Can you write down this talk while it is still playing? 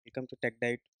welcome to Tech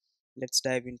Dive. Let's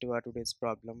dive into our today's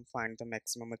problem. Find the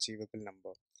maximum achievable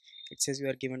number. It says you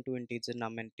are given two integer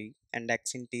num and t, and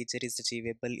x integer is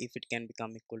achievable if it can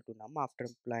become equal to num after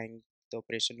applying the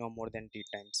operation no more than t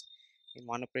times. In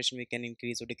one operation, we can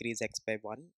increase or decrease x by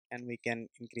 1, and we can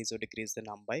increase or decrease the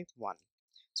num by 1.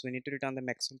 So we need to return the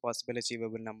maximum possible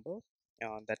achievable number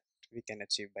that we can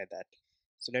achieve by that.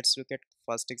 So let's look at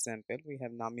first example. We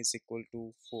have num is equal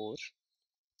to 4,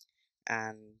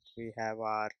 and we have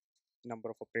our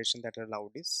number of operations that are allowed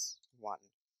is 1.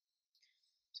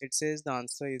 So it says the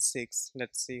answer is 6.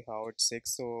 Let's see how it's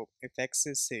 6. So if x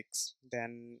is 6,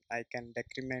 then I can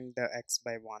decrement the x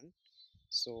by 1.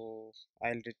 So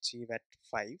I'll achieve at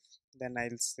 5. Then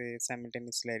I'll say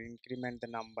simultaneously I'll increment the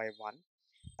num by 1.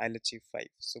 I'll achieve 5.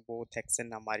 So both x and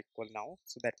num are equal now.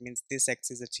 So that means this x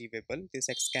is achievable. This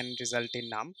x can result in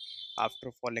num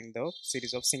after following the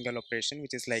series of single operation,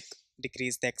 which is like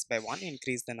decrease the x by 1,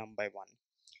 increase the num by 1.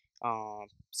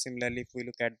 Similarly, if we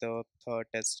look at the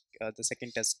the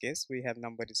second test case, we have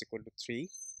number is equal to 3,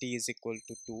 t is equal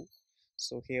to 2.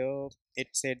 So here it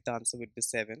said the answer would be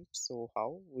 7. So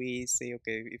how we say,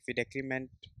 okay, if we decrement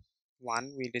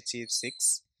 1, we'll achieve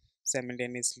 6.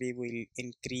 Simultaneously, we'll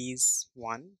increase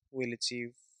 1, we'll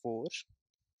achieve 4.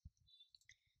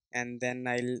 And then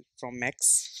from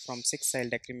 6, I'll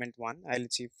decrement 1, I'll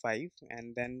achieve 5.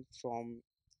 And then from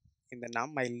in the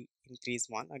num, I'll increase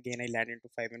 1. Again, I'll add into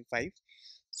 5 and 5.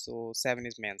 So 7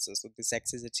 is my answer. So this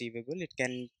x is achievable. It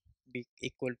can be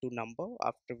equal to number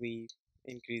after we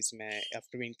increase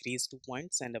 2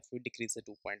 points and after we decrease the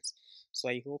 2 points. So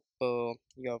I hope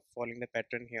you are following the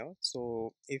pattern here.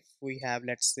 So if we have,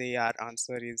 let's say our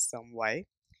answer is some y,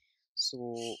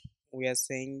 so we are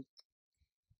saying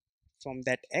from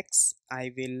that x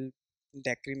I will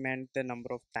decrement the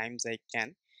number of times I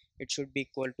can. It should be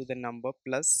equal to the number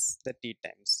plus the t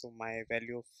times. So my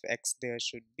value of x there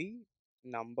should be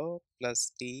number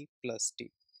plus t plus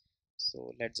t.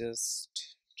 So let's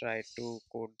just try to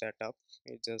code that up.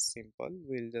 It's just simple.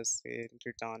 We'll just say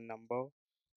return number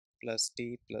plus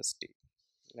t plus t.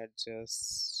 Let's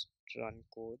just run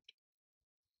code.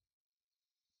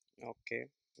 Okay,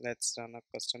 let's run a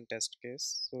custom test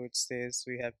case. So it says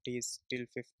we have t is till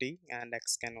 50 and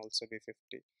x can also be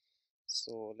 50.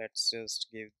 So let's just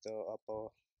give the upper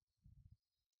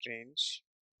range.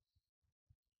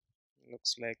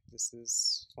 Looks like this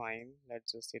is fine.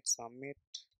 Let's just hit submit.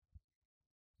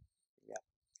 Yeah,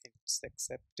 it's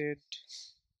accepted.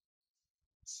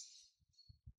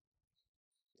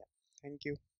 Yeah, thank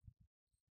you.